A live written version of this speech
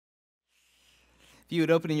If you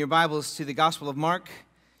would open in your Bibles to the Gospel of Mark,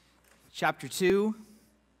 chapter 2,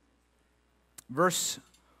 verse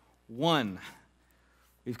 1.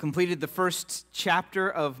 We've completed the first chapter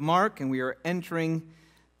of Mark, and we are entering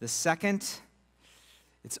the second.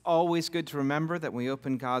 It's always good to remember that when we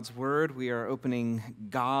open God's Word, we are opening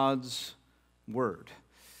God's Word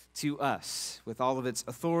to us with all of its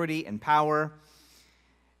authority and power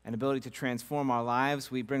and ability to transform our lives.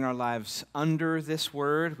 We bring our lives under this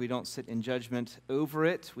Word. We don't sit in judgment over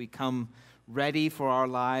it. We come ready for our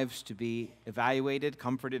lives to be evaluated,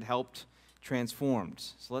 comforted, helped, transformed.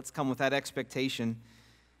 So let's come with that expectation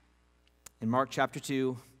in Mark chapter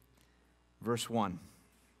 2, verse 1.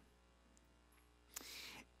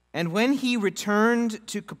 And when he returned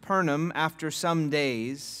to Capernaum after some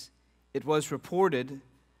days, it was reported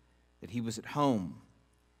that he was at home,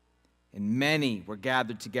 and many were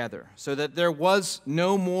gathered together, so that there was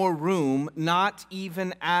no more room, not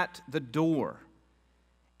even at the door.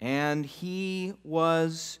 And he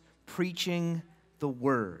was preaching the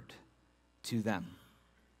word to them.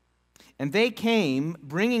 And they came,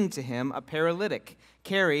 bringing to him a paralytic,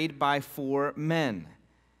 carried by 4 men.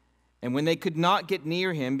 And when they could not get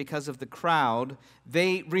near him because of the crowd,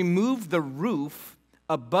 they removed the roof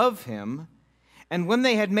above him. And when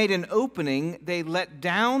they had made an opening, they let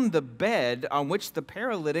down the bed on which the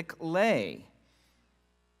paralytic lay.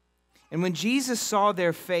 And when Jesus saw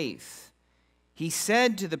their faith, he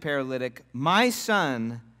said to the paralytic, "My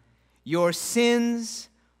son, your sins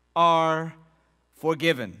are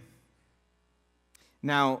forgiven."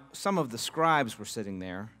 Now, some of the scribes were sitting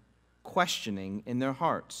there, questioning in their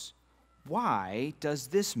hearts, "Why does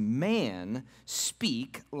this man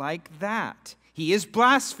speak like that? He is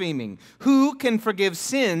blaspheming. Who can forgive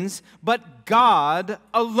sins but God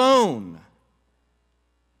alone?"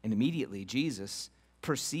 And immediately Jesus,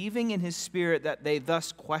 perceiving in his spirit that they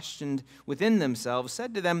thus questioned within themselves,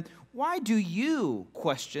 said to them, "Why do you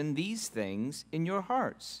question these things in your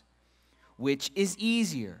hearts? Which is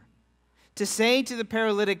easier, to say to the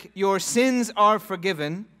paralytic, 'Your sins are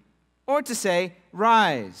forgiven,' or to say,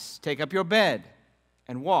 'Rise, take up your bed,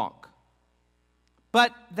 and walk'?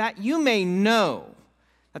 But that you may know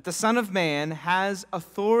that the Son of Man has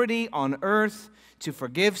authority on earth to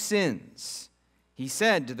forgive sins," he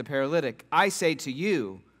said to the paralytic, "I say to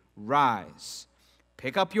you, rise,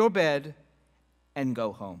 pick up your bed, and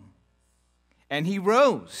go home." And he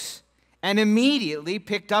rose and immediately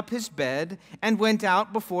picked up his bed and went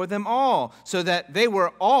out before them all, so that they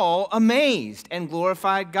were all amazed and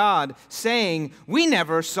glorified God, saying, "We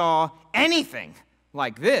never saw anything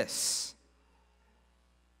like this."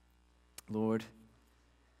 Lord,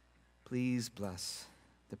 please bless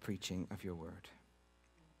the preaching of your word.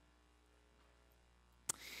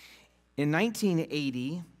 In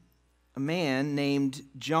 1980, a man named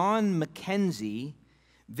John Mackenzie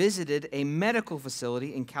visited a medical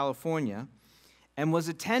facility in California and was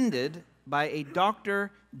attended by a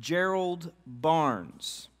Dr. Gerald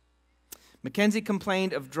Barnes. Mackenzie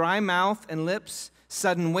complained of dry mouth and lips,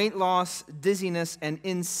 sudden weight loss, dizziness, and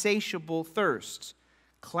insatiable thirst,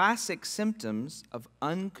 classic symptoms of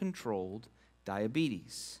uncontrolled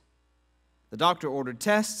diabetes. The doctor ordered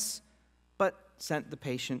tests, but sent the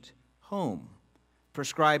patient home,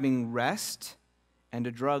 prescribing rest and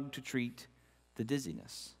a drug to treat the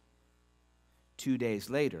dizziness. 2 days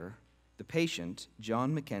later, the patient,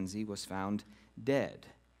 John Mackenzie, was found dead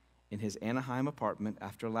in his Anaheim apartment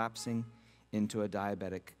after lapsing into a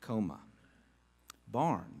diabetic coma.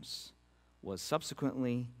 Barnes was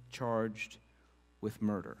subsequently charged with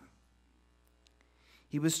murder.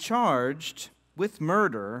 He was charged with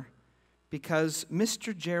murder because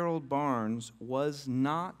Mr. Gerald Barnes was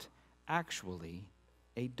not actually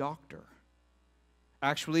a doctor.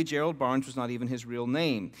 Actually, Gerald Barnes was not even his real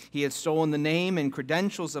name. He had stolen the name and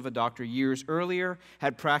credentials of a doctor years earlier,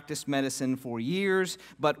 had practiced medicine for years,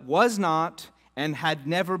 but was not and had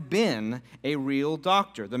never been a real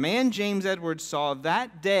doctor. The man James Edwards saw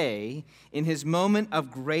that day in his moment of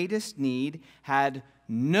greatest need had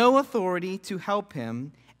no authority to help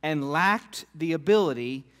him and lacked the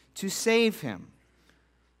ability to save him.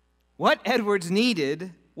 What Edwards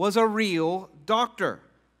needed was a real doctor.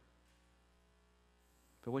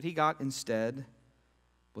 But what he got instead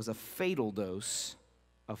was a fatal dose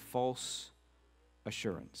of false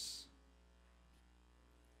assurance.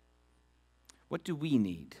 What do we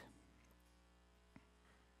need?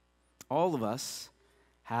 All of us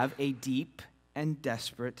have a deep and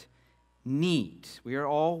desperate need. We are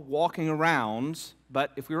all walking around,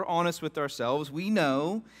 but if we're honest with ourselves, we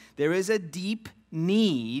know there is a deep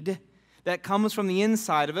need that comes from the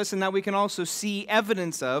inside of us and that we can also see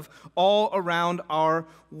evidence of all around our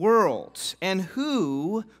world. And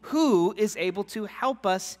who is able to help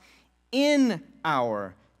us in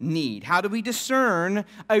our need? How do we discern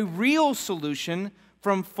a real solution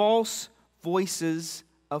from false voices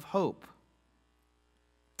of hope?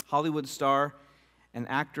 Hollywood star and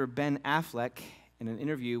actor Ben Affleck, in an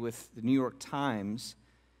interview with the New York Times,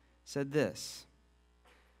 said this: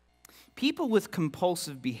 "People with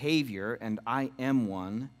compulsive behavior, and I am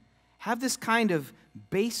one, have this kind of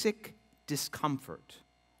basic discomfort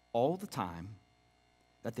all the time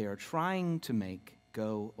that they are trying to make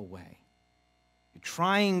go away. You're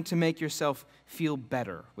trying to make yourself feel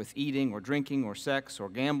better with eating or drinking or sex or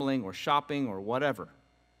gambling or shopping or whatever.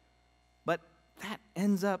 But that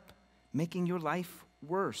ends up making your life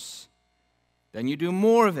worse. Then you do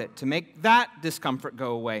more of it to make that discomfort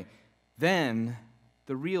go away. Then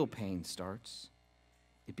the real pain starts.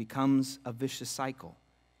 It becomes a vicious cycle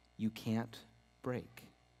you can't break.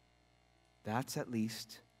 That's at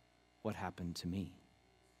least what happened to me."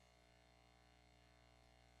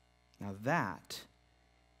 Now that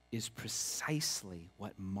is precisely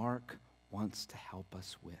what Mark wants to help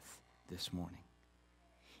us with this morning.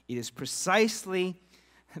 It is precisely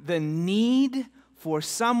the need for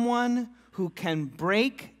someone who can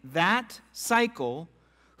break that cycle,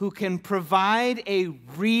 who can provide a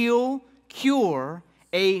real cure,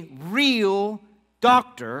 a real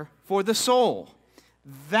doctor for the soul.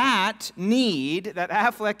 That need that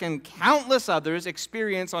Affleck and countless others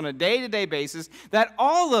experience on a day-to-day basis, that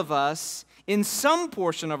all of us in some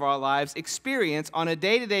portion of our lives experience on a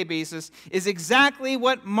day-to-day basis, is exactly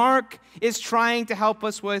what Mark is trying to help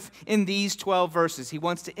us with in these 12 verses. He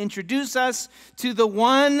wants to introduce us to the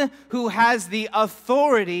one who has the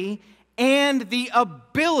authority and the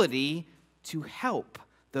ability to help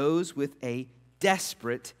those with a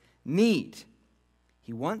desperate need.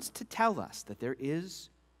 He wants to tell us that there is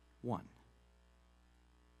one.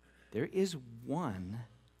 There is one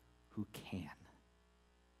who can.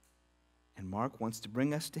 And Mark wants to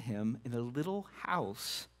bring us to him in a little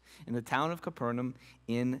house in the town of Capernaum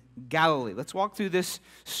in Galilee. Let's walk through this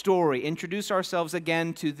story, introduce ourselves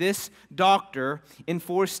again to this doctor in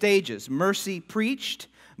 4 stages. Mercy preached,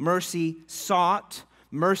 mercy sought,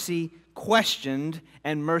 mercy questioned,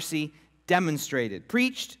 and mercy demonstrated.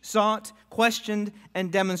 Preached, sought, questioned,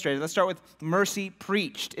 and demonstrated. Let's start with mercy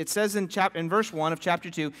preached. It says in verse 1 of chapter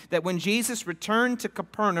 2 that when Jesus returned to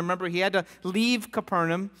Capernaum, remember he had to leave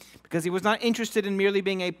Capernaum because he was not interested in merely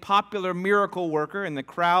being a popular miracle worker and the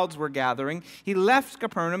crowds were gathering. He left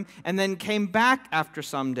Capernaum and then came back after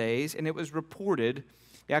some days, and it was reported,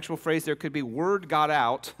 the actual phrase there could be word got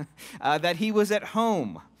out, that he was at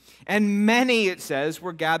home. And many, it says,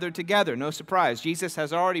 were gathered together. No surprise. Jesus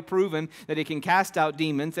has already proven that he can cast out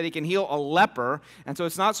demons, that he can heal a leper. And so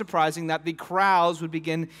it's not surprising that the crowds would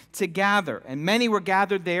begin to gather. And many were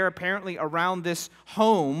gathered there, apparently around this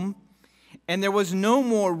home. And there was no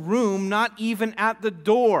more room, not even at the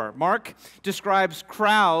door. Mark describes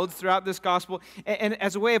crowds throughout this gospel and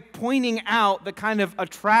as a way of pointing out the kind of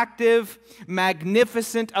attractive,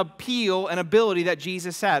 magnificent appeal and ability that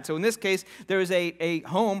Jesus had. So in this case, there is a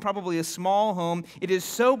home, probably a small home. It is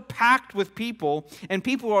so packed with people, and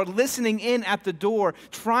people are listening in at the door,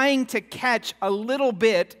 trying to catch a little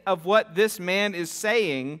bit of what this man is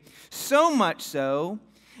saying, so much so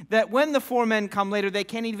that when the 4 men come later, they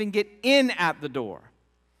can't even get in at the door.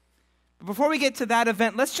 But before we get to that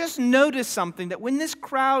event, let's just notice something, that when this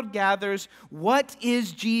crowd gathers, what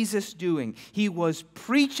is Jesus doing? He was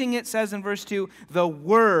preaching, it says in verse 2, the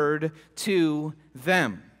word to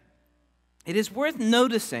them. It is worth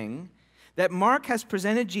noticing that Mark has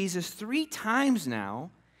presented Jesus 3 times now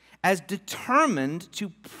as determined to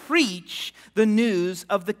preach the news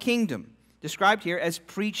of the kingdom, described here as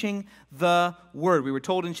preaching the word. We were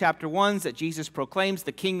told in chapter 1 that Jesus proclaims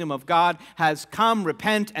the kingdom of God has come,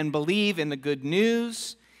 repent and believe in the good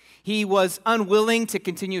news. He was unwilling to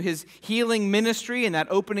continue his healing ministry in that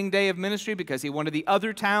opening day of ministry because he wanted the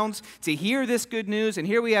other towns to hear this good news. And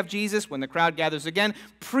here we have Jesus, when the crowd gathers again,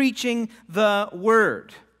 preaching the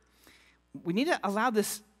word. We need to allow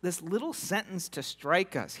this little sentence to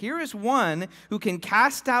strike us. Here is one who can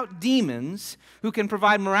cast out demons, who can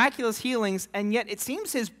provide miraculous healings, and yet it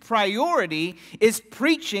seems his priority is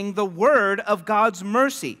preaching the word of God's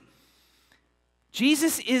mercy.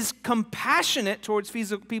 Jesus is compassionate towards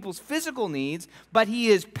people's physical needs, but he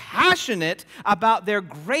is passionate about their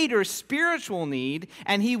greater spiritual need,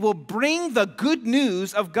 and he will bring the good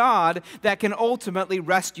news of God that can ultimately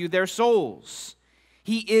rescue their souls.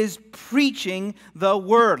 He is preaching the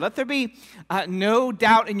word. Let there be no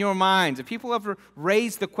doubt in your minds. If people ever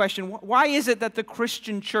raise the question, why is it that the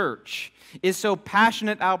Christian church is so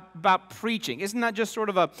passionate about preaching? Isn't that just sort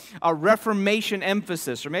of a Reformation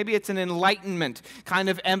emphasis? Or maybe it's an Enlightenment kind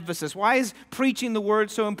of emphasis. Why is preaching the word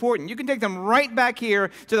so important? You can take them right back here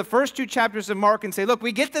to the first 2 chapters of Mark and say, look,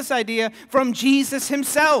 we get this idea from Jesus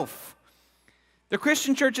himself. The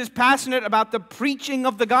Christian church is passionate about the preaching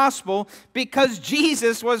of the gospel because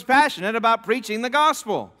Jesus was passionate about preaching the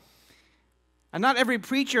gospel. And not every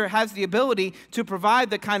preacher has the ability to provide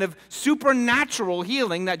the kind of supernatural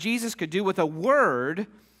healing that Jesus could do with a word,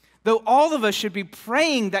 though all of us should be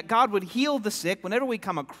praying that God would heal the sick whenever we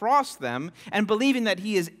come across them and believing that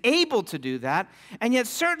he is able to do that. And yet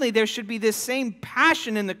certainly there should be this same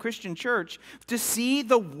passion in the Christian church to see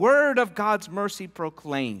the word of God's mercy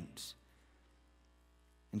proclaimed.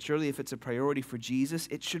 And surely if it's a priority for Jesus,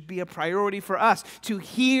 it should be a priority for us to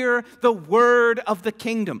hear the word of the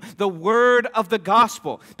kingdom, the word of the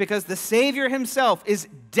gospel, because the Savior himself is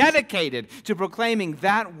dedicated to proclaiming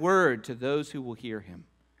that word to those who will hear him.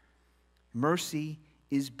 Mercy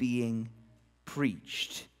is being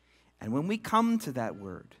preached. And when we come to that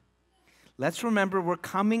word, let's remember we're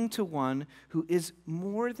coming to one who is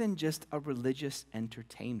more than just a religious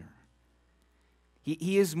entertainer.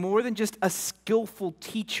 He is more than just a skillful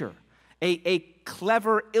teacher, a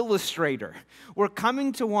clever illustrator. We're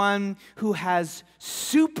coming to one who has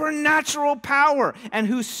supernatural power and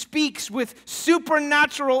who speaks with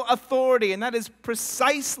supernatural authority. And that is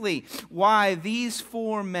precisely why these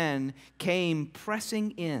 4 men came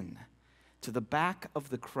pressing in to the back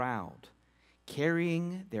of the crowd,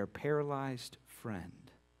 carrying their paralyzed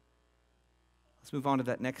friend. Let's move on to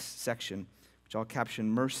that next section, which I'll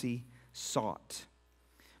caption Mercy Sought.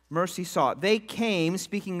 Mercy sought. They came,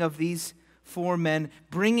 speaking of these 4 men,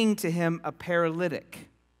 bringing to him a paralytic.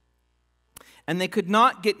 And they could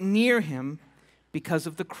not get near him because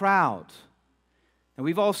of the crowd. And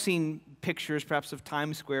we've all seen pictures, perhaps of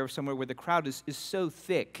Times Square or somewhere where the crowd is so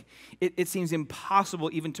thick, it seems impossible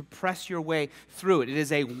even to press your way through it. It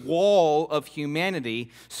is a wall of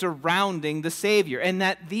humanity surrounding the Savior. And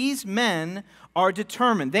that these men are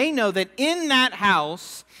determined. They know that in that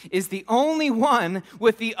house is the only one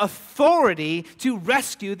with the authority to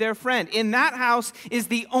rescue their friend. In that house is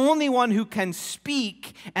the only one who can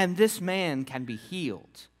speak, and this man can be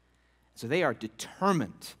healed. So they are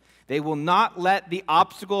determined. They will not let the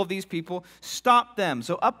obstacle of these people stop them.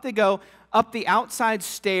 So up they go, up the outside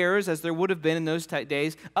stairs, as there would have been in those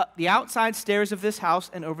days, up the outside stairs of this house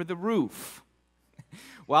and over the roof,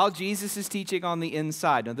 while Jesus is teaching on the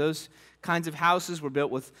inside. Now those kinds of houses were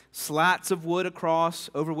built with slats of wood across,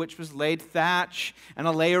 over which was laid thatch and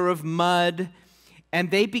a layer of mud,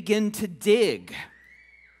 and they begin to dig.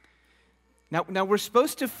 Now we're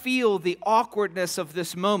supposed to feel the awkwardness of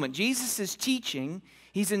this moment. Jesus is teaching,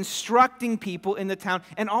 he's instructing people in the town,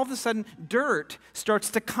 and all of a sudden dirt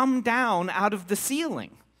starts to come down out of the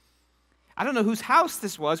ceiling. I don't know whose house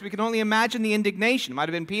this was. We can only imagine the indignation. It might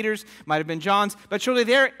have been Peter's, might have been John's, but surely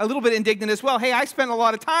they're a little bit indignant as well. Hey, I spent a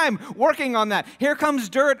lot of time working on that. Here comes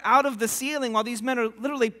dirt out of the ceiling while these men are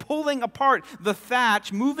literally pulling apart the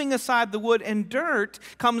thatch, moving aside the wood, and dirt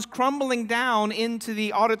comes crumbling down into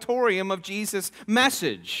the auditorium of Jesus'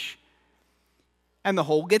 message. And the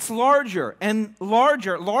hole gets larger and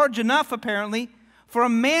larger, large enough apparently for a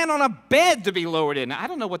man on a bed to be lowered in. I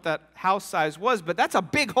don't know what that house size was, but that's a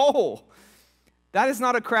big hole. That is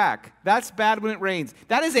not a crack. That's bad when it rains.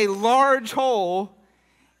 That is a large hole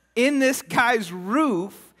in this guy's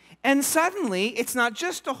roof. And suddenly, it's not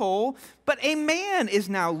just a hole, but a man is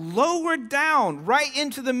now lowered down right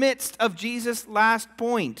into the midst of Jesus' last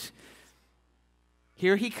point.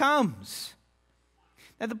 Here he comes.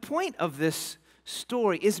 Now, the point of this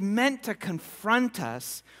story is meant to confront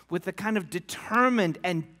us with the kind of determined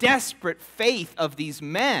and desperate faith of these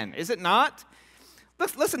men, is it not?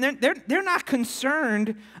 Listen, they're not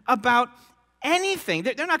concerned about anything.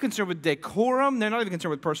 They're not concerned with decorum. They're not even concerned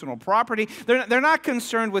with personal property. They're not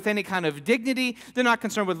concerned with any kind of dignity. They're not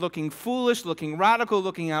concerned with looking foolish, looking radical,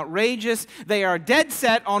 looking outrageous. They are dead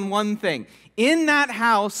set on one thing. In that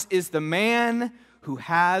house is the man who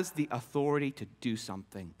has the authority to do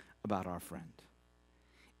something about our friend.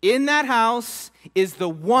 In that house is the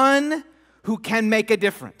one who can make a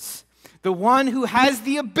difference. The one who has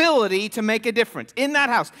the ability to make a difference. In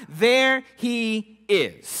that house, there he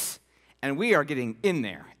is. And we are getting in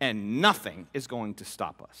there, and nothing is going to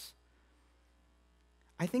stop us.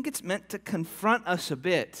 I think it's meant to confront us a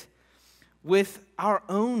bit with our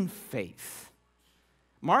own faith.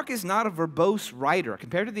 Mark is not a verbose writer.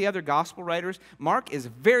 Compared to the other gospel writers, Mark is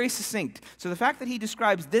very succinct. So the fact that he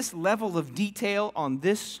describes this level of detail on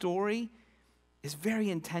this story is very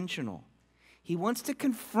intentional. He wants to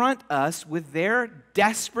confront us with their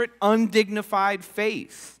desperate, undignified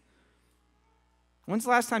faith. When's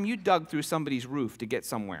the last time you dug through somebody's roof to get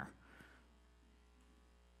somewhere?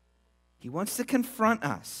 He wants to confront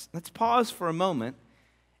us. Let's pause for a moment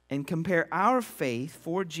and compare our faith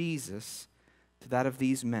for Jesus to that of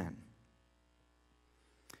these men.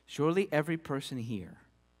 Surely every person here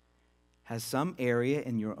has some area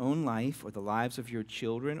in your own life or the lives of your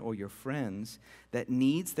children or your friends that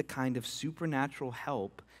needs the kind of supernatural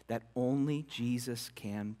help that only Jesus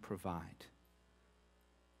can provide.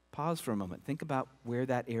 Pause for a moment. Think about where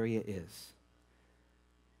that area is.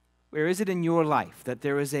 Where is it in your life that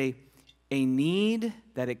there is a need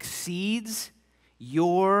that exceeds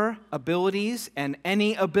your abilities and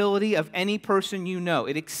any ability of any person you know?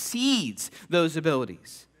 It exceeds those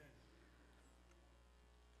abilities.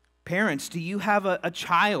 Parents, do you have a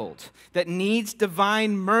child that needs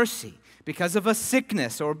divine mercy because of a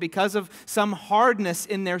sickness or because of some hardness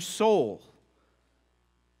in their soul?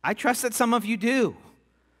 I trust that some of you do.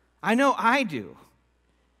 I know I do.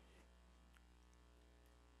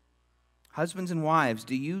 Husbands and wives,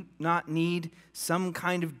 do you not need some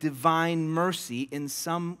kind of divine mercy in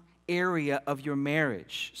some area of your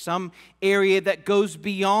marriage? Some area that goes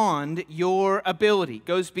beyond your ability,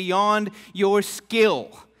 goes beyond your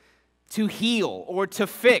skill to heal or to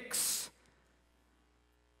fix?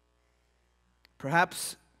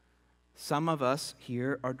 Perhaps some of us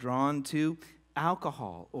here are drawn to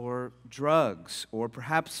alcohol or drugs or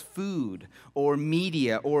perhaps food or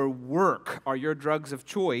media or work are your drugs of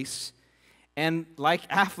choice. And like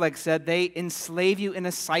Affleck said, they enslave you in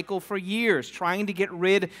a cycle for years, trying to get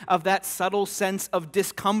rid of that subtle sense of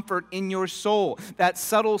discomfort in your soul, that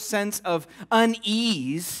subtle sense of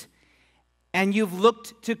unease. And you've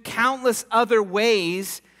looked to countless other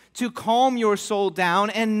ways to calm your soul down,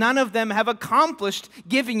 and none of them have accomplished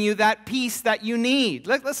giving you that peace that you need.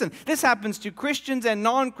 Listen, this happens to Christians and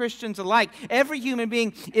non-Christians alike. Every human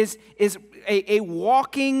being is a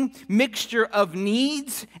walking mixture of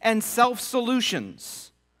needs and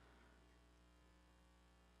self-solutions.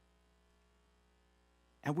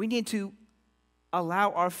 And we need to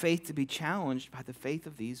allow our faith to be challenged by the faith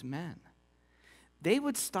of these men. They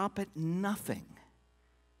would stop at nothing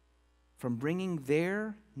from bringing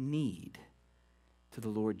their need to the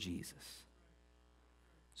Lord Jesus.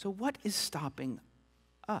 So what is stopping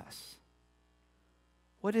us?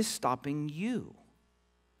 What is stopping you?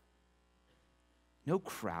 No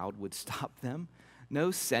crowd would stop them.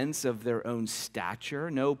 No sense of their own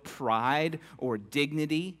stature, no pride or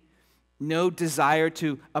dignity, no desire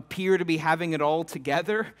to appear to be having it all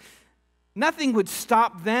together. Nothing would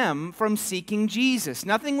stop them from seeking Jesus.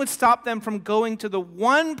 Nothing would stop them from going to the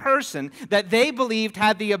one person that they believed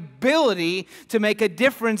had the ability to make a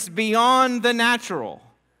difference beyond the natural.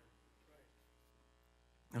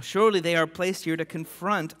 Now, surely they are placed here to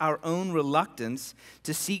confront our own reluctance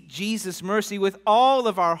to seek Jesus' mercy with all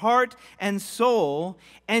of our heart and soul,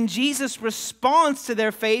 and Jesus' response to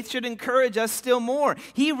their faith should encourage us still more.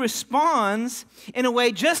 He responds in a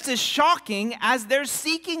way just as shocking as their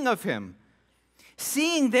seeking of him.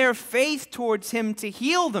 Seeing their faith towards him to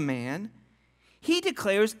heal the man, he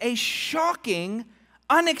declares a shocking,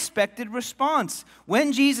 unexpected response.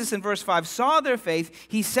 When Jesus, in verse 5, saw their faith,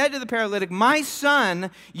 he said to the paralytic, "My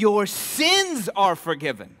son, your sins are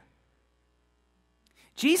forgiven."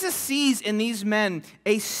 Jesus sees in these men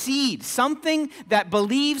a seed, something that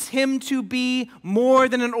believes him to be more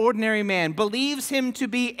than an ordinary man, believes him to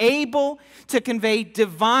be able to convey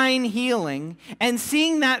divine healing, and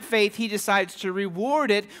seeing that faith, he decides to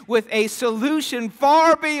reward it with a solution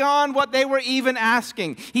far beyond what they were even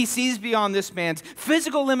asking. He sees beyond this man's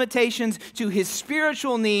physical limitations to his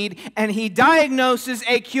spiritual need, and he diagnoses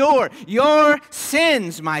a cure. Your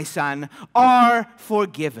sins, my son, are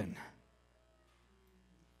forgiven.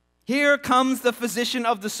 Here comes the physician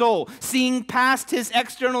of the soul, seeing past his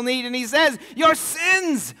external need, and he says, your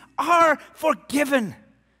sins are forgiven.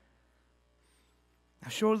 Now,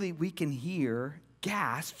 surely we can hear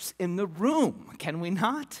gasps in the room, can we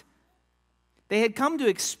not? They had come to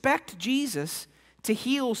expect Jesus to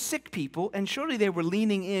heal sick people, and surely they were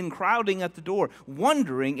leaning in, crowding at the door,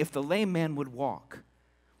 wondering if the lame man would walk.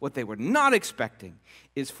 What they were not expecting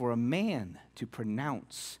is for a man to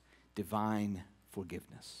pronounce divine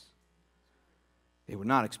forgiveness. They were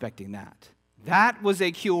not expecting that. That was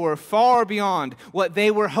a cure far beyond what they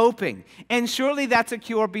were hoping. And surely that's a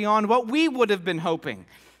cure beyond what we would have been hoping.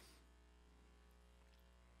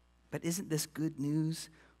 But isn't this good news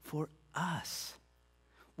for us?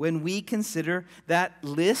 When we consider that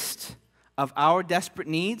list of our desperate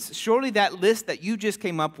needs, surely that list that you just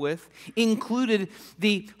came up with included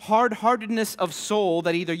the hard-heartedness of soul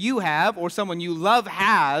that either you have or someone you love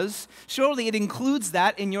has. Surely it includes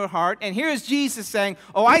that in your heart. And here is Jesus saying,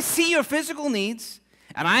 oh, I see your physical needs,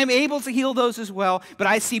 and I'm able to heal those as well, but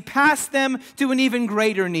I see past them to an even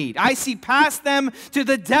greater need. I see past them to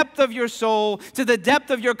the depth of your soul, to the depth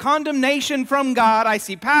of your condemnation from God. I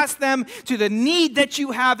see past them to the need that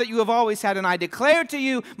you have always had. And I declare to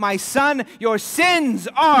you, my son, your sins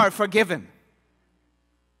are forgiven.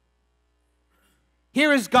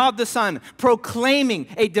 Here is God the Son proclaiming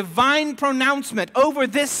a divine pronouncement over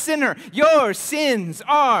this sinner. Your sins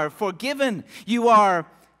are forgiven. You are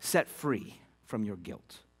set free from your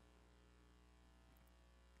guilt.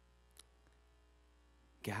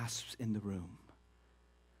 Gasps in the room.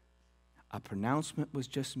 A pronouncement was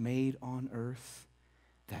just made on earth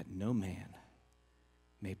that no man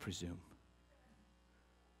may presume.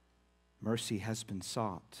 Mercy has been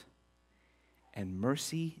sought, and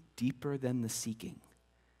mercy deeper than the seeking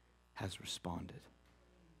has responded.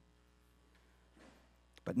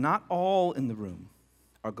 But not all in the room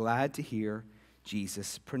are glad to hear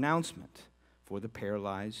Jesus' pronouncement for the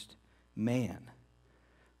paralyzed man.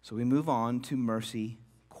 So we move on to mercy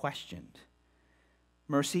questioned.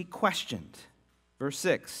 Mercy questioned. Verse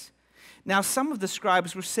 6. Now some of the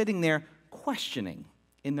scribes were sitting there questioning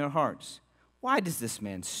in their hearts, why does this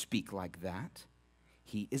man speak like that?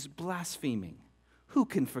 He is blaspheming. Who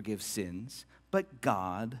can forgive sins but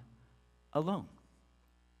God alone?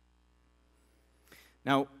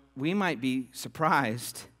 Now, we might be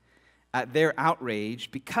surprised at their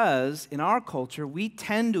outrage because in our culture, we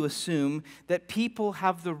tend to assume that people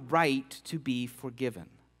have the right to be forgiven.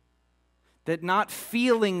 That not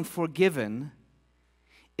feeling forgiven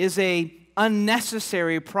is an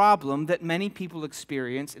unnecessary problem that many people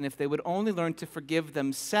experience, and if they would only learn to forgive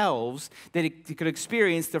themselves, they could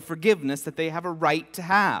experience the forgiveness that they have a right to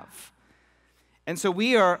have. And so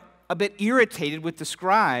we are a bit irritated with the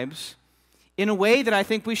scribes in a way that I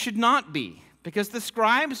think we should not be, because the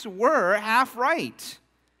scribes were half right.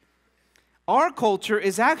 Our culture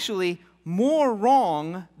is actually more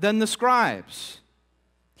wrong than the scribes.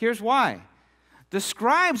 Here's why. The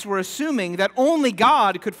scribes were assuming that only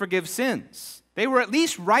God could forgive sins. They were at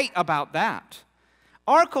least right about that.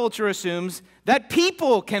 Our culture assumes that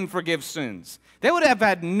people can forgive sins. They would have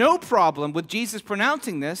had no problem with Jesus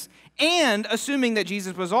pronouncing this and assuming that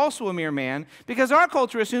Jesus was also a mere man, because our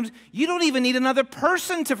culture assumes you don't even need another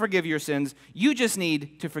person to forgive your sins. You just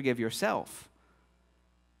need to forgive yourself.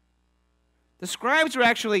 The scribes were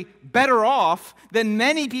actually better off than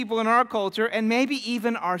many people in our culture and maybe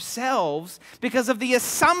even ourselves because of the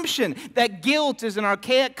assumption that guilt is an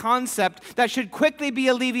archaic concept that should quickly be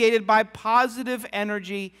alleviated by positive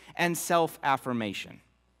energy and self-affirmation.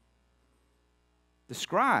 The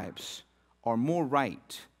scribes are more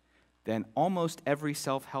right than almost every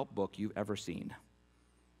self-help book you've ever seen.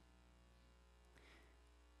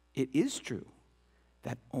 It is true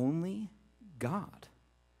that only God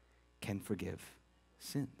can forgive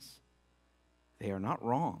sins. They are not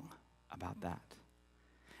wrong about that.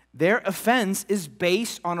 Their offense is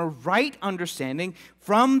based on a right understanding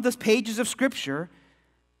from the pages of Scripture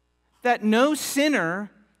that no sinner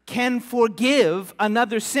can forgive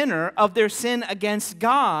another sinner of their sin against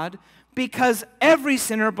God, because every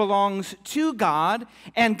sinner belongs to God,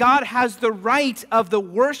 and God has the right of the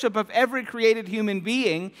worship of every created human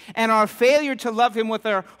being, and our failure to love Him with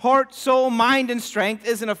our heart, soul, mind, and strength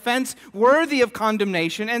is an offense worthy of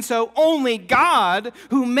condemnation, and so only God,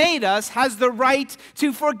 who made us, has the right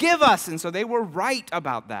to forgive us, and so they were right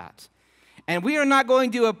about that. And we are not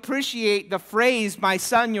going to appreciate the phrase, my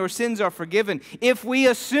son, your sins are forgiven, if we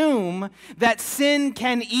assume that sin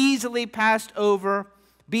can easily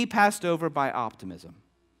be passed over by optimism.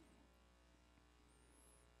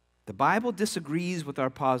 The Bible disagrees with our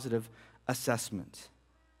positive assessment.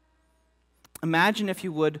 Imagine, if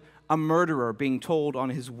you would, a murderer being told on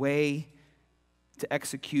his way to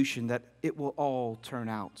execution that it will all turn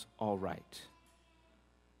out all right.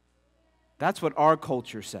 That's what our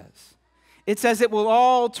culture says. It says it will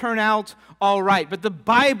all turn out all right. But the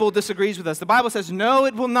Bible disagrees with us. The Bible says, no,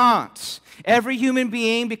 it will not. Every human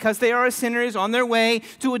being, because they are a sinner, is on their way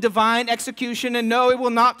to a divine execution. And no, it will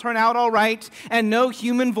not turn out all right. And no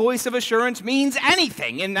human voice of assurance means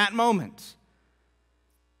anything in that moment.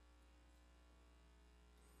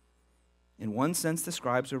 In one sense, the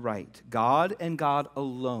scribes are right. God and God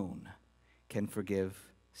alone can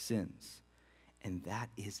forgive sins. And that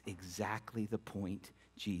is exactly the point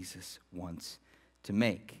Jesus wants to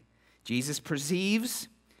make. Jesus perceives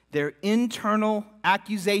their internal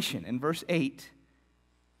accusation in verse 8,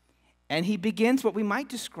 and he begins what we might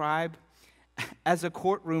describe as a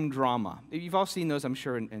courtroom drama. You've all seen those, I'm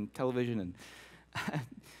sure, in television and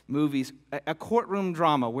movies. A courtroom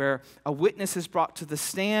drama where a witness is brought to the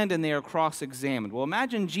stand and they are cross-examined. Well,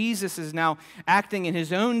 imagine Jesus is now acting in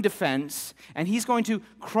his own defense, and he's going to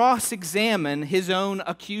cross-examine his own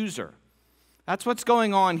accuser. That's what's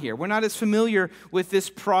going on here. We're not as familiar with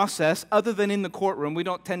this process other than in the courtroom. We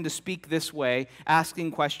don't tend to speak this way,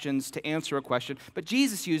 asking questions to answer a question, but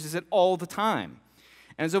Jesus uses it all the time.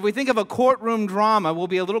 And so if we think of a courtroom drama, we'll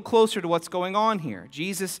be a little closer to what's going on here.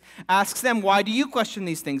 Jesus asks them, why do you question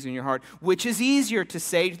these things in your heart? Which is easier to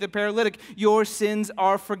say to the paralytic, your sins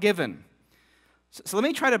are forgiven? So let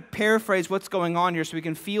me try to paraphrase what's going on here so we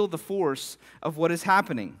can feel the force of what is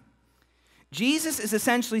happening. Jesus is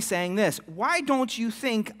essentially saying this: why don't you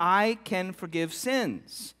think I can forgive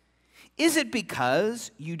sins? Is it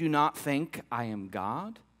because you do not think I am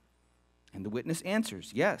God? And the witness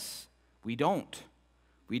answers, yes, we don't.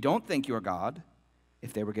 We don't think you're God,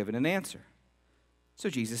 if they were given an answer. So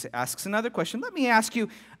Jesus asks another question. Let me ask you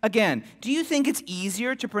again, do you think it's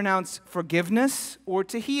easier to pronounce forgiveness or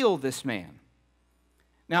to heal this man?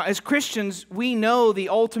 Now, as Christians, we know the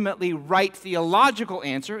ultimately right theological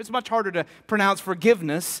answer. It's much harder to pronounce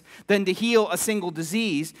forgiveness than to heal a single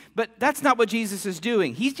disease, but that's not what Jesus is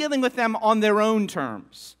doing. He's dealing with them on their own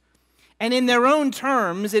terms. And in their own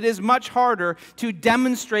terms, it is much harder to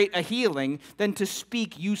demonstrate a healing than to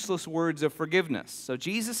speak useless words of forgiveness. So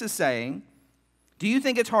Jesus is saying, do you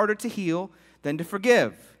think it's harder to heal than to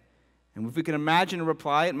forgive? And if we can imagine a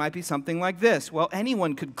reply, it might be something like this. Well,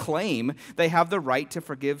 anyone could claim they have the right to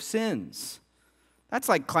forgive sins. That's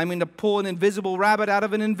like claiming to pull an invisible rabbit out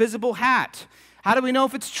of an invisible hat. How do we know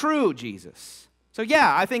if it's true, Jesus? So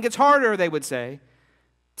yeah, I think it's harder, they would say,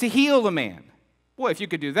 to heal a man. Boy, if you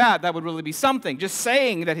could do that, that would really be something. Just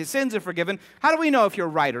saying that his sins are forgiven, how do we know if you're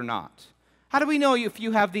right or not? How do we know if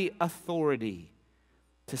you have the authority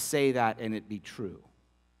to say that and it be true?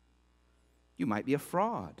 You might be a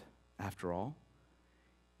fraud. After all,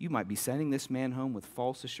 you might be sending this man home with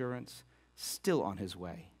false assurance, still on his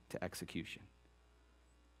way to execution.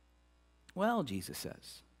 Well, Jesus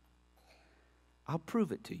says, I'll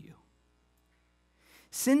prove it to you.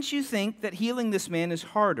 Since you think that healing this man is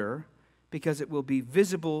harder because it will be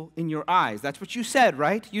visible in your eyes. That's what you said,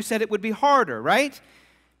 right? You said it would be harder, right?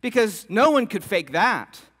 Because no one could fake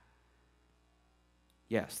that.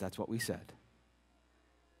 Yes, that's what we said.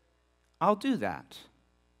 I'll do that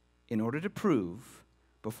in order to prove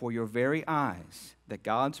before your very eyes that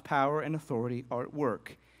God's power and authority are at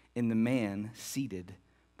work in the man seated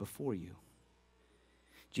before you.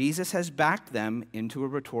 Jesus has backed them into a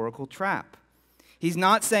rhetorical trap. He's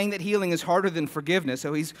not saying that healing is harder than forgiveness,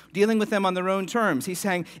 so he's dealing with them on their own terms. He's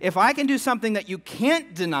saying, if I can do something that you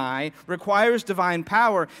can't deny requires divine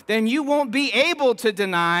power, then you won't be able to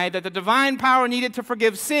deny that the divine power needed to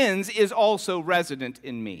forgive sins is also resident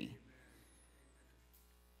in me.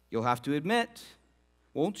 You'll have to admit,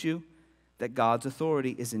 won't you, that God's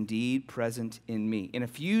authority is indeed present in me. In a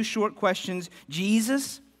few short questions,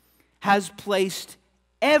 Jesus has placed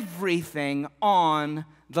everything on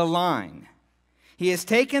the line. He has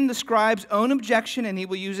taken the scribes' own objection and he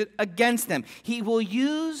will use it against them. He will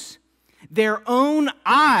use their own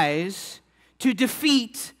eyes to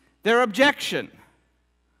defeat their objection.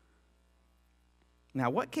 Now,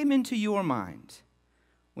 what came into your mind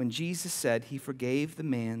when Jesus said he forgave the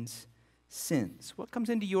man's sins? What comes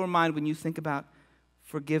into your mind when you think about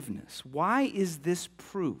forgiveness? Why is this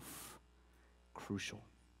proof crucial?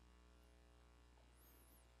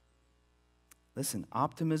 Listen,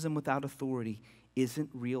 optimism without authority isn't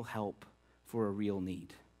real help for a real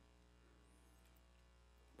need.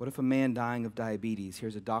 What if a man dying of diabetes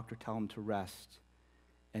hears a doctor tell him to rest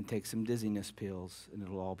and take some dizziness pills and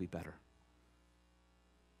it'll all be better?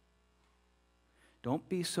 Don't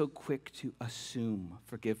be so quick to assume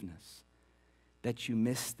forgiveness that you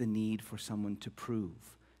miss the need for someone to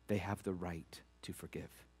prove they have the right to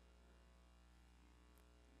forgive.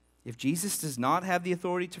 If Jesus does not have the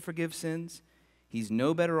authority to forgive sins, he's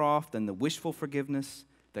no better off than the wishful forgiveness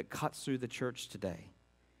that cuts through the church today.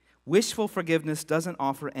 Wishful forgiveness doesn't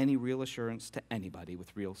offer any real assurance to anybody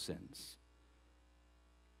with real sins.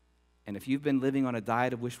 And if you've been living on a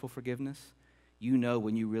diet of wishful forgiveness, you know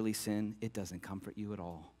when you really sin, it doesn't comfort you at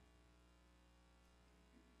all.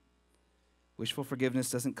 Wishful forgiveness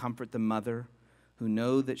doesn't comfort the mother who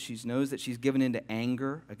knows that she's given into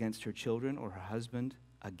anger against her children or her husband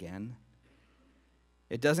again.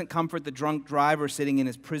 It doesn't comfort the drunk driver sitting in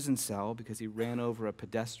his prison cell because he ran over a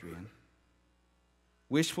pedestrian.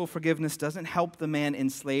 Wishful forgiveness doesn't help the man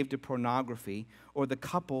enslaved to pornography or the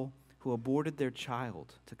couple who aborted their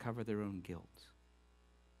child to cover their own guilt.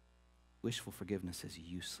 Wishful forgiveness is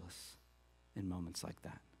useless in moments like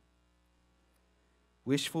that.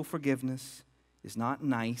 Wishful forgiveness is not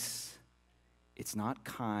nice. It's not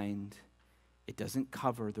kind. It doesn't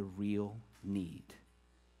cover the real need.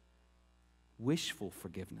 Wishful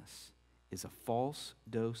forgiveness is a false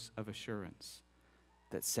dose of assurance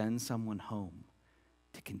that sends someone home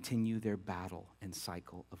to continue their battle and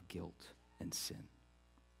cycle of guilt and sin.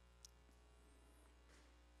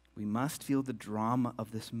 We must feel the drama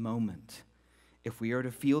of this moment if we are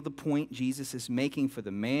to feel the point Jesus is making for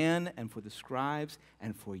the man and for the scribes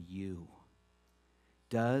and for you.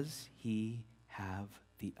 Does he have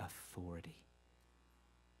the authority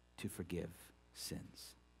to forgive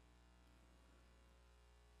sins?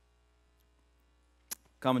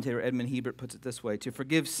 Commentator Edmund Hebert puts it this way: to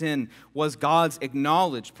forgive sin was God's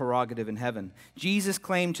acknowledged prerogative in heaven. Jesus'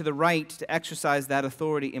 claim to the right to exercise that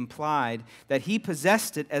authority implied that he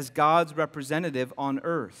possessed it as God's representative on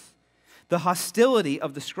earth. The hostility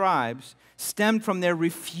of the scribes stemmed from their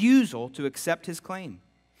refusal to accept his claim.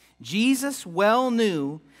 Jesus well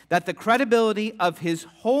knew that the credibility of his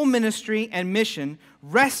whole ministry and mission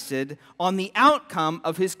rested on the outcome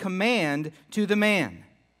of his command to the man.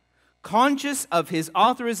 Conscious of his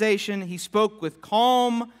authorization, he spoke with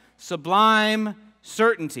calm, sublime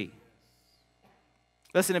certainty.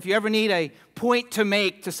 Listen, if you ever need a point to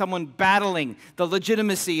make to someone battling the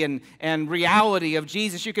legitimacy and reality of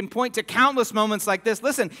Jesus, you can point to countless moments like this.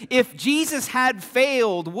 Listen, if Jesus had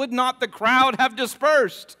failed, would not the crowd have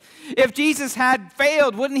dispersed? If Jesus had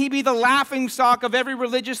failed, wouldn't he be the laughingstock of every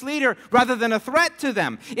religious leader rather than a threat to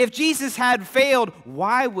them? If Jesus had failed,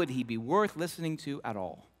 why would he be worth listening to at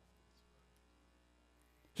all?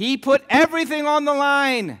 He put everything on the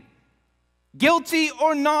line. Guilty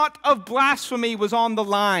or not of blasphemy was on the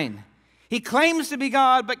line. He claims to be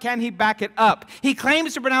God, but can he back it up? He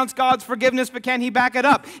claims to pronounce God's forgiveness, but can he back it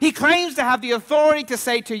up? He claims to have the authority to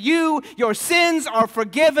say to you, your sins are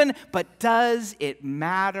forgiven, but does it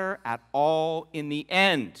matter at all in the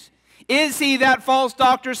end? Is he that false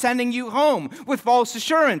doctor sending you home with false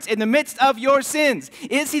assurance in the midst of your sins?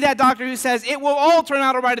 Is he that doctor who says it will all turn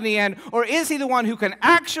out all right in the end? Or is he the one who can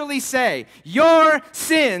actually say, your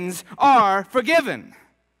sins are forgiven?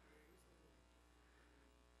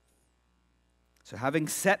 So having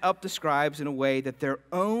set up the scribes in a way that their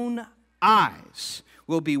own eyes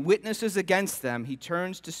will be witnesses against them, he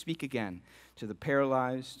turns to speak again to the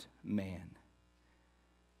paralyzed man.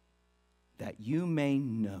 That you may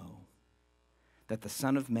know that the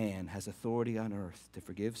Son of Man has authority on earth to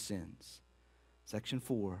forgive sins. Section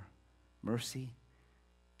 4, mercy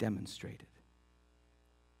demonstrated.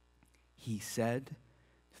 He said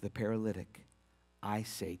to the paralytic, I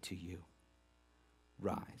say to you,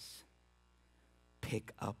 rise,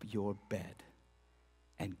 pick up your bed,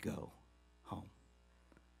 and go home.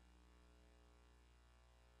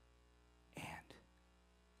 And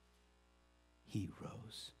he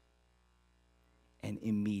rose and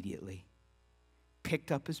immediately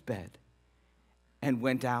picked up his bed and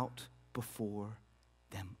went out before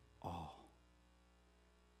them all.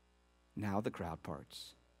 Now the crowd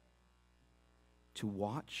parts to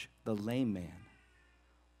watch the lame man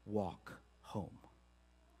walk home.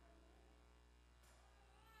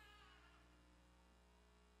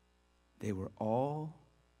 They were all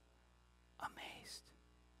amazed.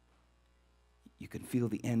 You can feel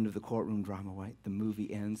the end of the courtroom drama, right? The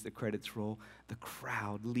movie ends, the credits roll. The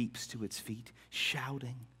crowd leaps to its feet,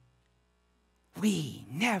 shouting, we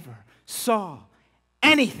never saw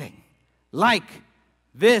anything like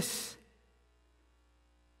this.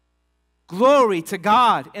 Glory to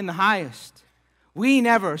God in the highest. We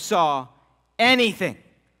never saw anything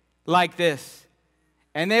like this.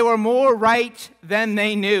 And they were more right than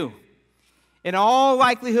they knew. In all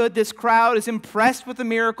likelihood, this crowd is impressed with the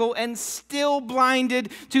miracle and still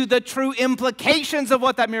blinded to the true implications of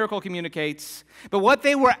what that miracle communicates. But what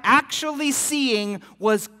they were actually seeing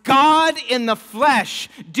was God in the flesh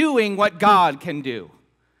doing what God can do.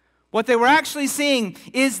 What they were actually seeing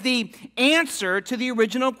is the answer to the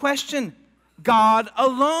original question. God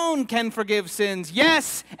alone can forgive sins.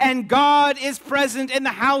 Yes, and God is present in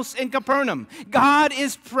the house in Capernaum. God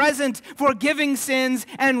is present forgiving sins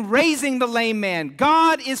and raising the lame man.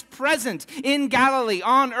 God is present in Galilee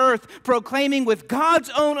on earth, proclaiming with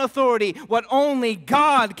God's own authority what only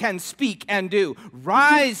God can speak and do.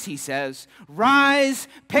 Rise, he says, rise,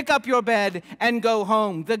 pick up your bed, and go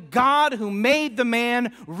home. The God who made the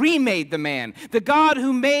man remade the man. The God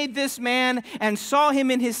who made this man and saw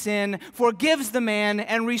him in his sin forgives forgives the man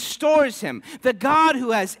and restores him. The God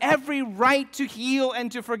who has every right to heal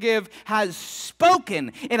and to forgive has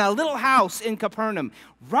spoken in a little house in Capernaum.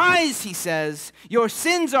 Rise, he says, your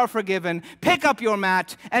sins are forgiven. Pick up your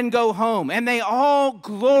mat and go home. And they all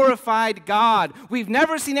glorified God. We've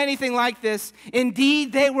never seen anything like this.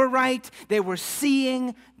 Indeed, they were right. They were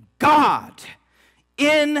seeing God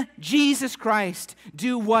in Jesus Christ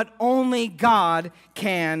do what only God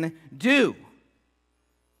can do.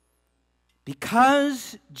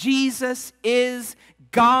 Because Jesus is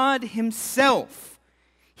God himself,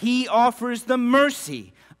 he offers the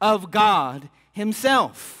mercy of God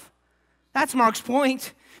himself. That's Mark's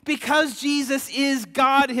point. Because Jesus is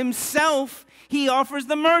God himself, he offers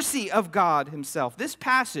the mercy of God himself. This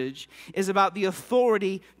passage is about the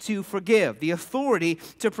authority to forgive, the authority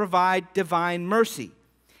to provide divine mercy.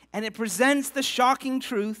 And it presents the shocking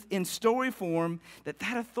truth in story form that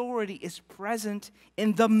that authority is present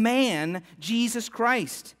in the man, Jesus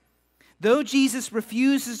Christ. Though Jesus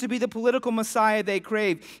refuses to be the political Messiah they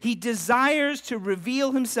crave, he desires to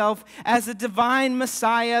reveal himself as the divine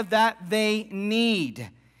Messiah that they need.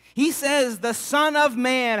 He says the Son of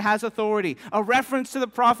Man has authority, a reference to the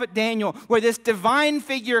prophet Daniel, where this divine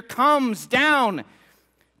figure comes down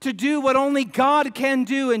to do what only God can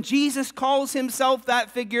do. And Jesus calls himself that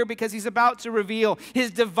figure because he's about to reveal his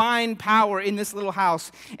divine power in this little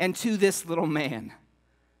house and to this little man.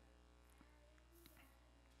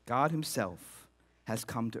 God himself has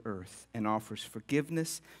come to earth and offers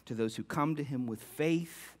forgiveness to those who come to him with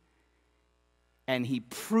faith. And he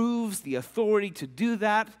proves the authority to do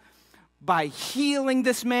that by healing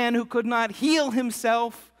this man who could not heal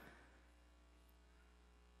himself.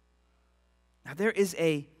 Now, there is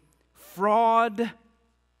a fraud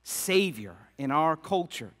savior in our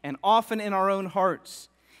culture and often in our own hearts.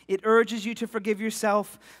 It urges you to forgive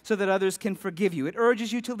yourself so that others can forgive you. It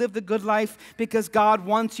urges you to live the good life because God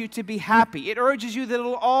wants you to be happy. It urges you that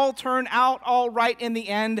it'll all turn out all right in the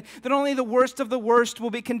end, that only the worst of the worst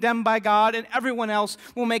will be condemned by God and everyone else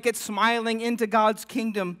will make it smiling into God's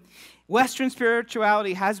kingdom. Western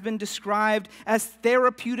spirituality has been described as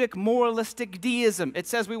therapeutic moralistic deism. It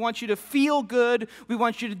says we want you to feel good, we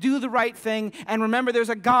want you to do the right thing, and remember there's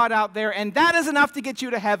a God out there, and that is enough to get you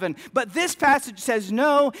to heaven. But this passage says,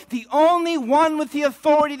 no, the only one with the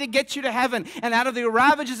authority to get you to heaven and out of the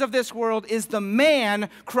ravages of this world is the man,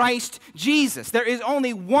 Christ Jesus. There is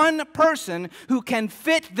only one person who can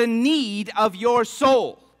fit the need of your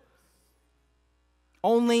soul.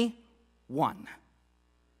 Only one.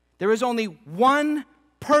 There is only one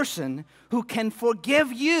person who can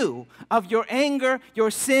forgive you of your anger, your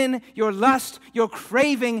sin, your lust, your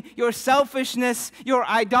craving, your selfishness, your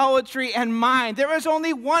idolatry, and mine. There is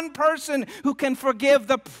only one person who can forgive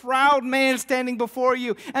the proud man standing before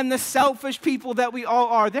you and the selfish people that we all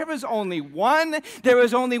are. There is only one. There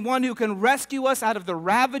is only one who can rescue us out of the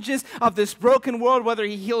ravages of this broken world, whether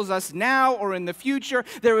he heals us now or in the future.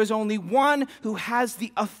 There is only one who has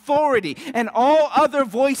the authority, and all other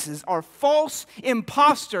voices are false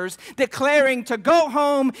imposters declaring to go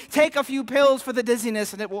home, take a few pills for the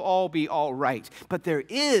dizziness, and it will all be all right. But there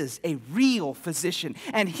is a real physician,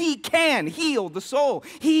 and he can heal the soul.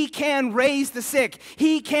 He can raise the sick.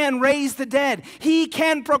 He can raise the dead. He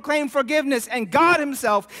can proclaim forgiveness, and God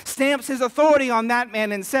himself stamps his authority on that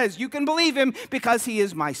man and says, you can believe him because he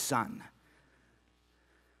is my son.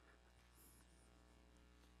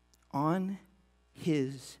 On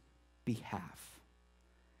his behalf,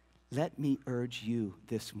 let me urge you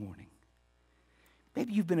this morning.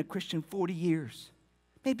 Maybe you've been a Christian 40 years,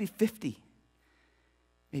 maybe 50,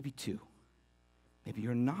 maybe 2. Maybe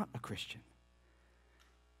you're not a Christian.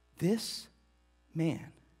 This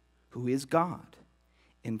man, who is God,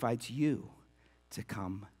 invites you to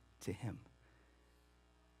come to him.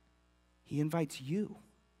 He invites you.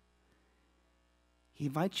 He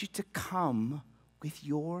invites you to come with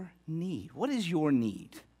your need. What is your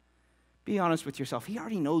need? Be honest with yourself. He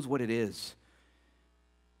already knows what it is.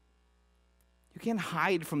 You can't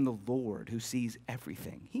hide from the Lord who sees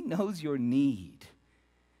everything. He knows your need.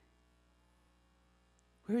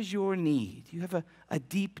 Where's your need? You have a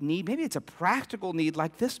deep need. Maybe it's a practical need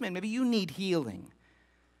like this man. Maybe you need healing.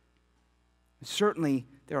 Certainly,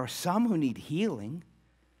 there are some who need healing.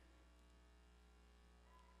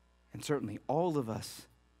 And certainly, all of us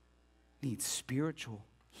need spiritual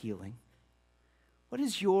healing. What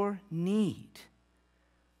is your need?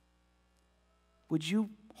 Would you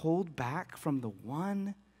hold back from the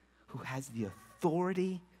one who has the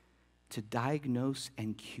authority to diagnose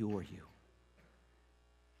and cure you,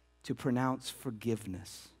 to pronounce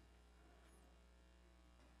forgiveness?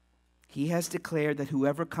 He has declared that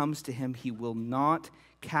whoever comes to him, he will not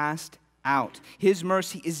cast out. His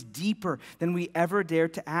mercy is deeper than we ever dare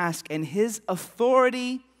to ask, and his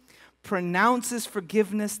authority pronounces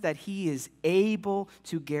forgiveness that he is able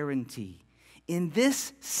to guarantee. In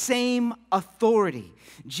this same authority,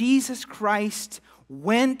 Jesus Christ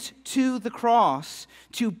went to the cross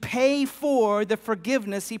to pay for the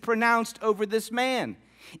forgiveness he pronounced over this man.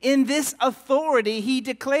 In this authority, he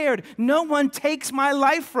declared, "No one takes my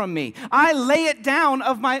life from me. I lay it down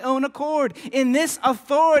of my own accord." In this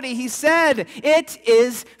authority, he said, "It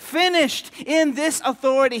is finished." In this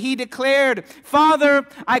authority, he declared, "Father,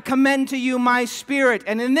 I commend to you my spirit."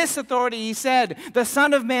 And in this authority, he said, "The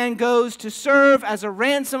Son of Man goes to serve as a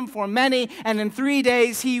ransom for many, and in 3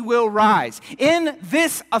 days he will rise." In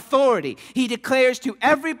this authority, he declares to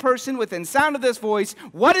every person within sound of this voice,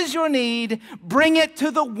 "What is your need? Bring it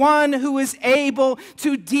to the one who is able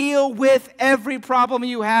to deal with every problem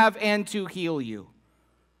you have and to heal you."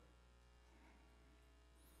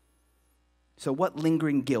 So what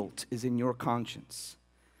lingering guilt is in your conscience?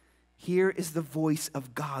 Here is the voice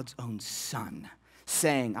of God's own Son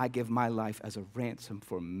saying, "I give my life as a ransom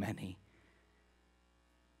for many."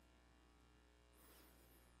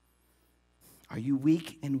 Are you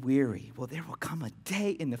weak and weary? Well, there will come a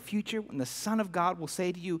day in the future when the Son of God will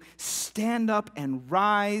say to you, "Stand up and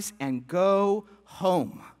rise and go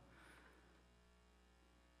home."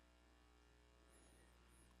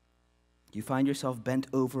 You find yourself bent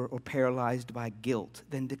over or paralyzed by guilt,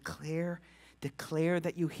 then declare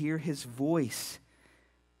that you hear his voice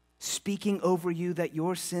speaking over you that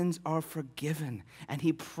your sins are forgiven, and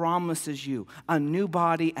he promises you a new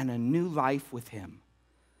body and a new life with him.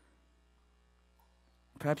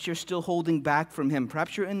 Perhaps you're still holding back from him.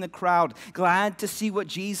 Perhaps you're in the crowd, glad to see what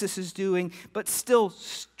Jesus is doing, but still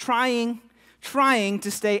trying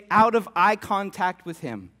to stay out of eye contact with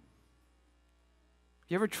him.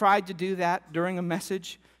 You ever tried to do that during a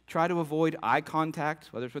message? Try to avoid eye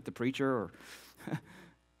contact, whether it's with the preacher or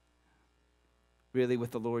really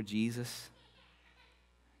with the Lord Jesus?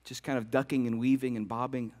 Just kind of ducking and weaving and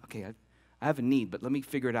bobbing. Okay, I have a need, but let me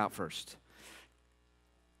figure it out first.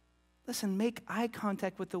 Listen, make eye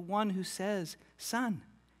contact with the one who says, "Son,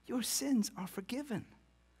 your sins are forgiven.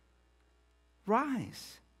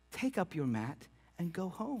 Rise, take up your mat, and go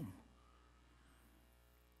home."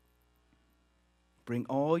 Bring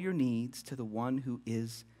all your needs to the one who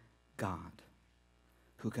is God,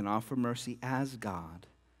 who can offer mercy as God,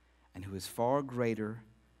 and who is far greater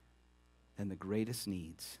than the greatest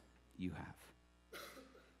needs you have.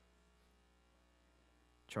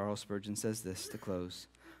 Charles Spurgeon says this to close: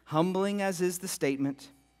 "Humbling as is the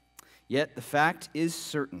statement, yet the fact is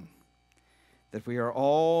certain that we are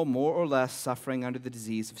all more or less suffering under the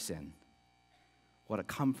disease of sin. What a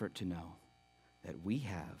comfort to know that we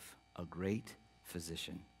have a great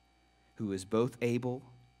physician who is both able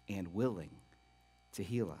and willing to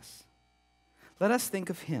heal us." Let us think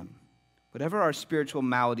of him. Whatever our spiritual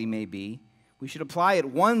malady may be, we should apply at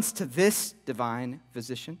once to this divine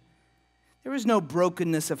physician. There is no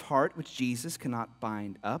brokenness of heart which Jesus cannot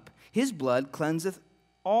bind up. His blood cleanseth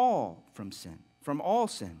all from sin, from all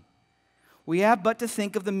sin. We have but to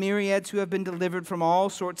think of the myriads who have been delivered from all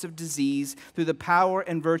sorts of disease through the power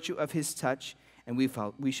and virtue of his touch, and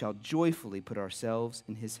we shall joyfully put ourselves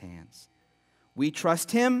in his hands. We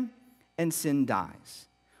trust him, and sin dies.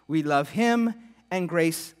 We love him, and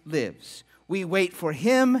grace lives. We wait for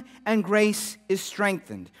him, and grace is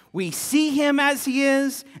strengthened. We see him as he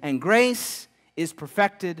is, and grace is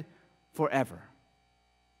perfected forever.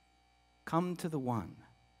 Come to the one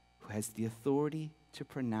who has the authority to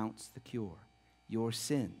pronounce the cure. Your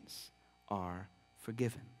sins are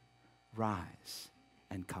forgiven. Rise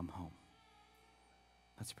and come home.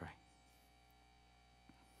 Let's pray.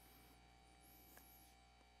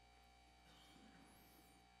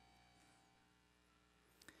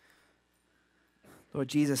 Lord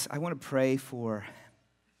Jesus, I want to pray for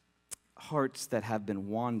hearts that have been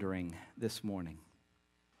wandering this morning,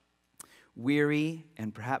 weary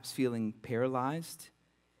and perhaps feeling paralyzed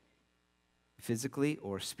physically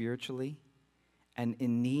or spiritually, and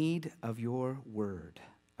in need of your word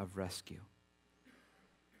of rescue.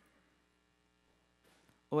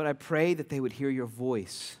 Lord, I pray that they would hear your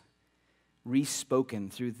voice re-spoken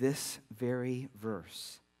through this very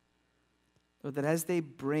verse. Lord, that as they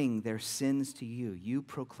bring their sins to you, you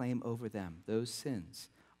proclaim over them, those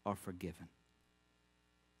sins are forgiven.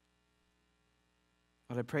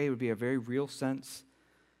 Lord, I pray it would be a very real sense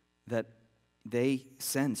that they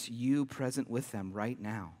sense you present with them right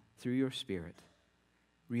now through your Spirit,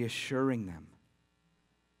 reassuring them,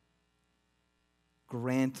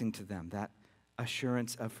 granting to them that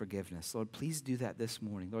assurance of forgiveness. Lord, please do that this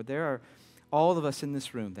morning. Lord, there are all of us in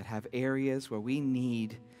this room that have areas where we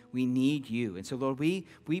need you. And so, Lord, we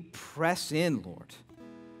press in, Lord.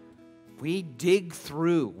 We dig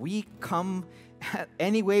through. We come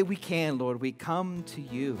any way we can, Lord. We come to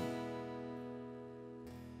you.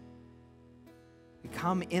 We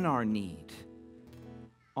come in our need,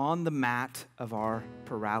 on the mat of our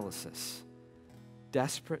paralysis,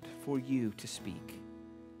 desperate for you to speak.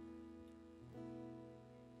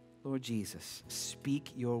 Lord Jesus,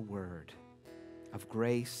 speak your word of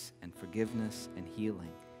grace and forgiveness and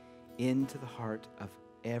healing into the heart of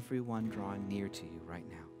everyone drawing near to you right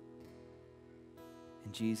now.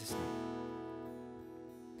 In Jesus' name.